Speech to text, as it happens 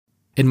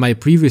In my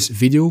previous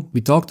video, we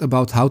talked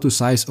about how to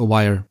size a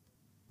wire.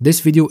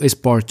 This video is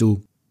part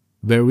 2,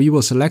 where we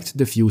will select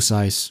the fuse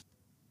size.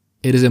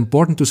 It is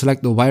important to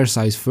select the wire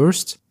size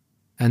first,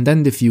 and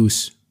then the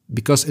fuse,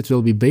 because it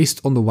will be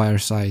based on the wire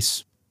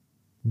size.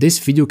 This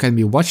video can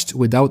be watched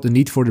without the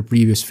need for the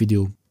previous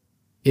video.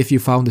 If you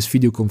found this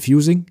video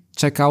confusing,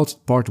 check out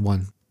part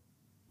 1.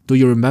 Do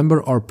you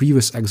remember our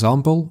previous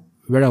example,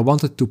 where I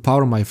wanted to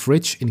power my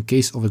fridge in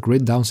case of a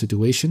grid down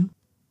situation?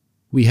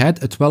 We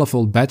had a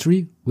 12V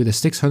battery with a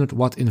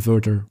 600W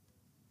inverter.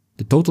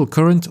 The total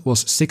current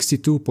was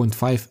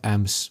 62.5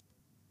 amps,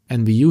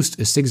 and we used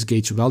a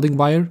 6-gauge welding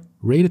wire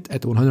rated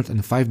at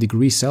 105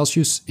 degrees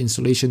Celsius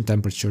insulation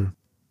temperature.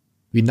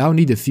 We now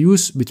need a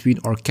fuse between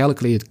our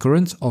calculated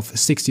current of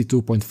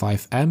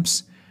 62.5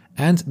 amps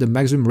and the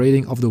maximum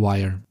rating of the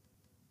wire.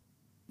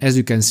 As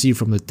you can see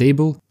from the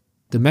table,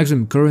 the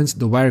maximum current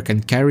the wire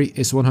can carry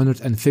is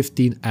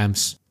 115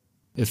 amps.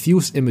 A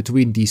fuse in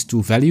between these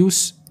two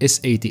values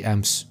is 80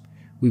 amps.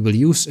 We will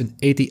use an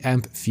 80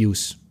 amp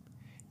fuse.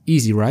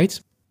 Easy, right?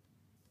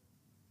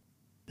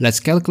 Let's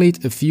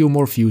calculate a few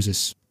more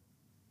fuses.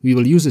 We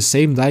will use the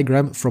same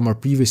diagram from our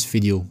previous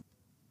video.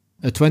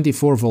 A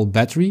 24V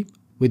battery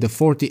with a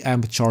 40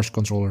 amp charge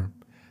controller,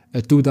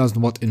 a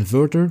 2000W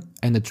inverter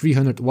and a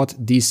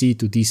 300W DC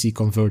to DC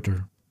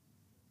converter.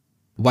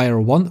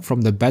 Wire 1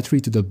 from the battery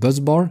to the bus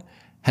bar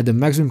had a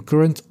maximum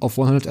current of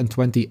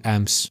 120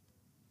 amps.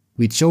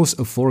 We chose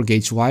a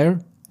 4-gauge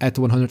wire at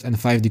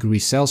 105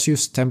 degrees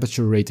Celsius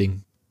temperature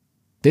rating.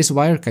 This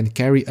wire can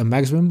carry a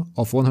maximum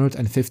of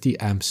 150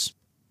 amps.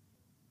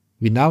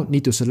 We now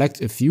need to select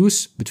a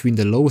fuse between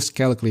the lowest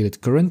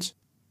calculated current,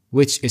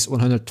 which is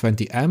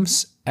 120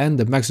 amps, and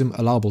the maximum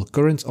allowable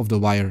current of the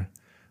wire,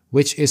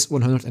 which is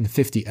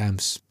 150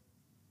 amps.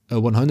 A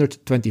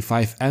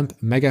 125 amp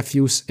mega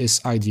fuse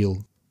is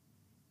ideal.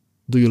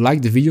 Do you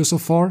like the video so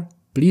far?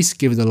 Please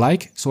give it a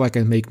like so I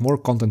can make more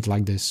content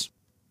like this.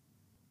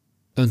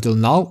 Until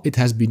now it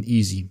has been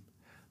easy,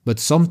 but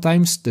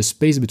sometimes the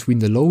space between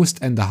the lowest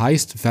and the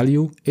highest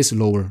value is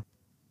lower.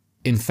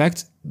 In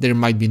fact, there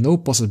might be no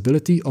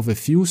possibility of a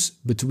fuse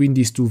between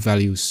these two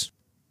values.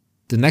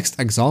 The next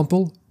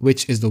example,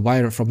 which is the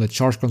wire from the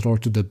charge controller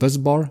to the bus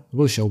bar,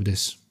 will show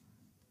this.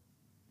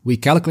 We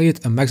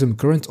calculated a maximum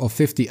current of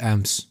 50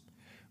 amps.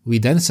 We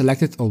then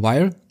selected a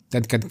wire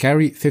that can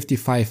carry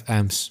 55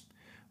 amps,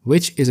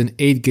 which is an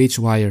 8-gauge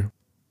wire.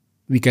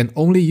 We can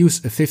only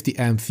use a 50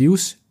 amp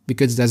fuse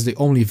because that's the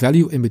only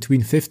value in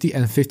between 50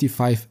 and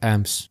 55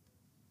 amps.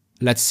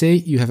 Let's say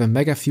you have a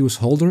mega fuse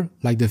holder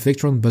like the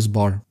Victron bus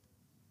bar.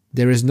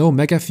 There is no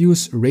mega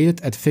fuse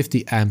rated at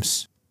 50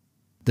 amps.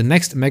 The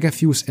next mega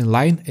fuse in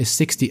line is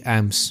 60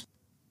 amps,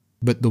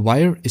 but the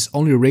wire is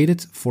only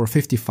rated for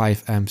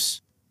 55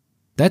 amps.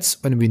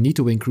 That's when we need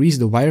to increase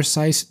the wire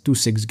size to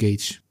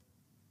 6-gauge.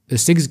 A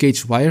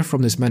 6-gauge wire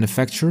from this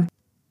manufacturer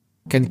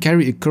can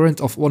carry a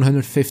current of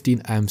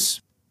 115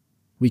 amps.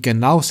 We can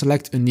now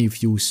select a new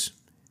fuse.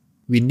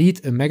 We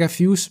need a mega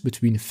fuse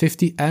between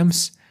 50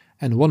 amps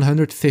and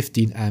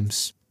 115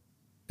 amps.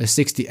 A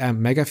 60 amp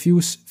mega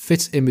fuse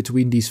fits in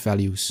between these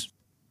values.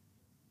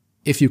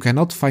 If you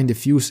cannot find the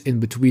fuse in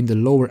between the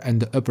lower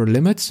and the upper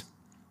limit,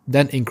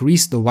 then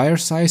increase the wire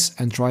size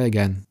and try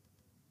again.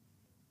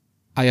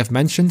 I have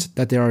mentioned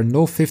that there are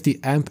no 50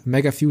 amp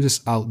mega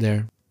fuses out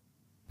there.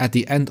 At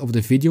the end of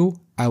the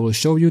video, I will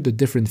show you the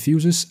different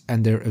fuses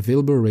and their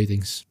available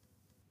ratings.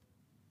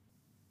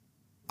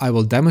 I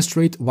will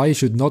demonstrate why you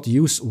should not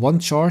use one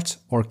chart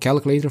or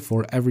calculator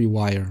for every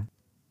wire.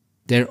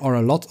 There are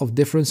a lot of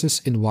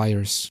differences in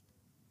wires.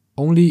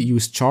 Only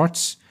use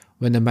charts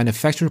when the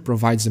manufacturer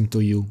provides them to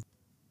you.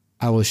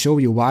 I will show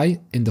you why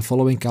in the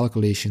following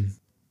calculation.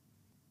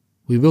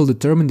 We will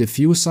determine the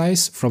fuse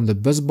size from the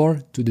bus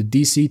bar to the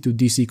DC to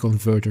DC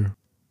converter.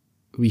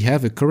 We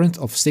have a current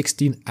of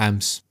 16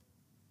 amps.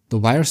 The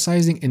wire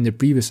sizing in the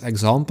previous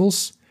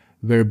examples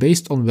were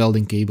based on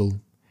welding cable,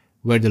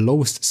 where the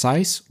lowest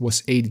size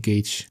was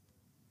 8-gauge.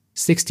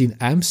 16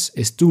 amps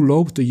is too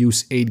low to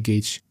use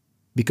 8-gauge,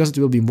 because it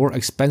will be more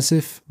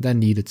expensive than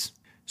needed,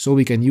 so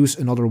we can use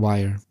another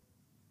wire.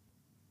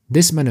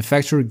 This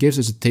manufacturer gives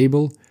us a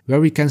table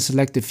where we can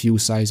select the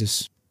fuse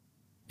sizes.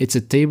 It's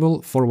a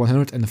table for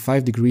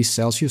 105 degrees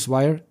Celsius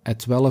wire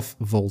at 12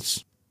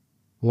 volts.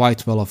 Why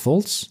 12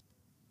 volts?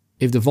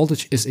 If the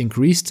voltage is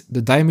increased,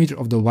 the diameter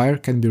of the wire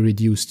can be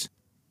reduced,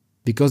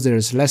 because there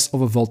is less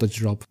of a voltage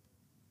drop.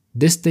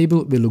 This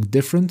table will look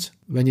different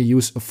when you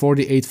use a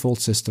 48V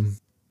system.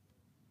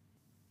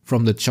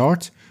 From the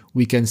chart,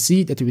 we can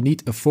see that we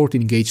need a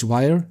 14-gauge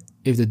wire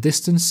if the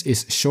distance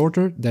is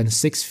shorter than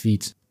 6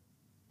 feet.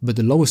 But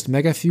the lowest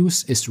mega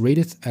fuse is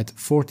rated at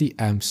 40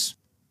 amps.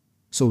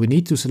 So we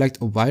need to select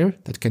a wire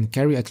that can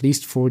carry at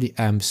least 40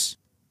 amps.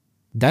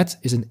 That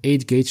is an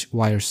 8-gauge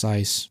wire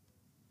size.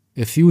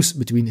 A fuse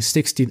between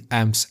 16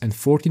 amps and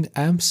 14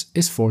 amps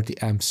is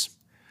 40 amps.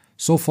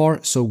 So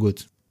far, so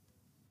good.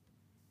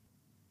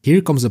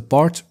 Here comes the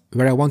part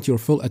where I want your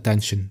full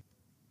attention.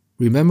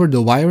 Remember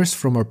the wires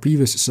from our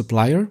previous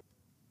supplier?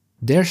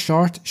 Their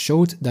chart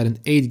showed that an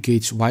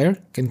 8-gauge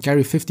wire can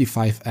carry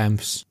 55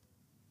 amps.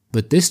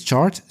 But this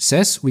chart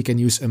says we can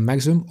use a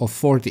maximum of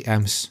 40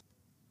 amps.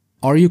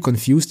 Are you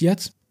confused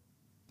yet?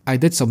 I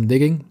did some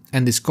digging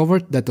and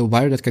discovered that the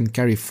wire that can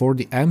carry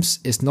 40 amps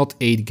is not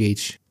 8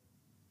 gauge.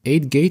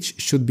 8 gauge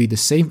should be the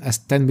same as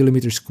 10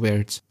 mm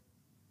squared.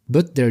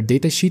 But their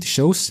datasheet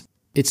shows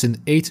it's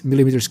an 8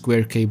 mm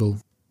square cable.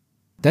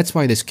 That's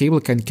why this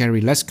cable can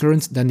carry less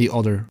current than the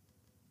other.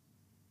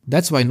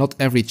 That's why not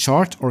every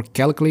chart or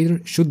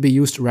calculator should be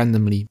used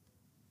randomly.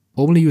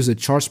 Only use the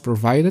charts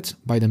provided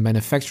by the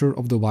manufacturer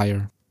of the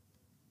wire.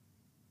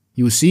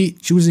 You see,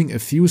 choosing a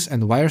fuse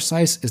and wire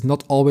size is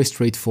not always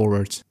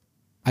straightforward.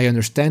 I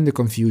understand the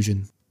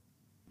confusion.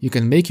 You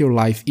can make your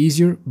life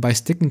easier by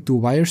sticking to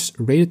wires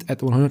rated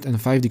at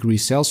 105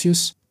 degrees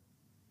Celsius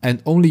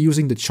and only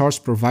using the charts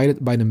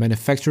provided by the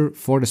manufacturer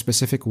for the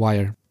specific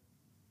wire.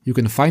 You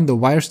can find the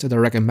wires that I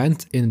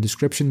recommend in the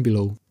description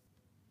below.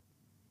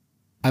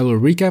 I will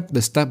recap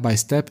the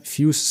step-by-step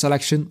fuse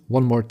selection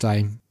one more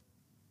time.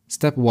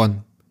 Step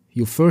 1.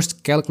 You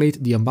first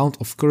calculate the amount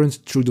of current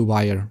through the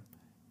wire.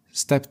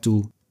 Step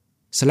 2.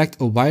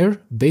 Select a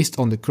wire based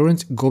on the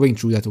current going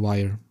through that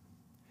wire.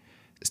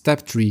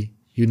 Step 3.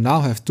 You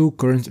now have two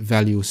current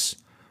values,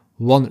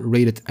 one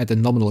rated at the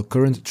nominal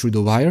current through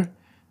the wire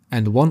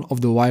and one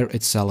of the wire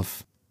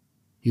itself.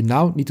 You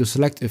now need to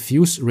select a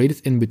fuse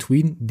rated in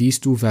between these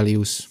two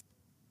values.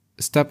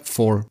 Step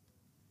 4.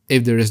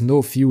 If there is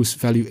no fuse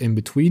value in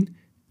between,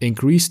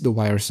 increase the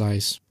wire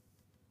size.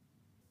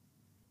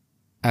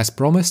 As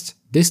promised,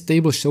 this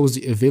table shows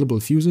the available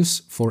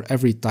fuses for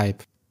every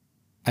type.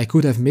 I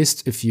could have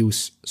missed a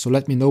fuse, so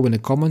let me know in the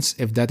comments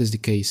if that is the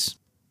case.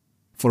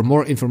 For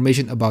more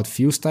information about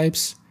fuse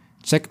types,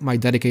 check my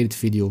dedicated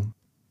video.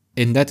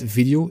 In that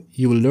video,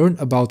 you will learn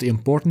about the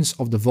importance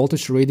of the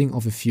voltage rating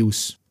of a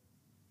fuse.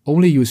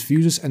 Only use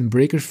fuses and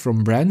breakers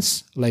from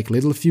brands like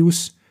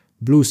Littelfuse,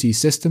 Blue Sea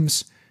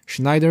Systems,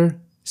 Schneider,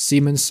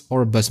 Siemens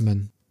or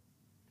Bussmann.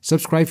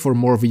 Subscribe for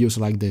more videos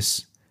like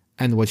this,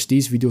 and watch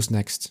these videos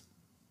next.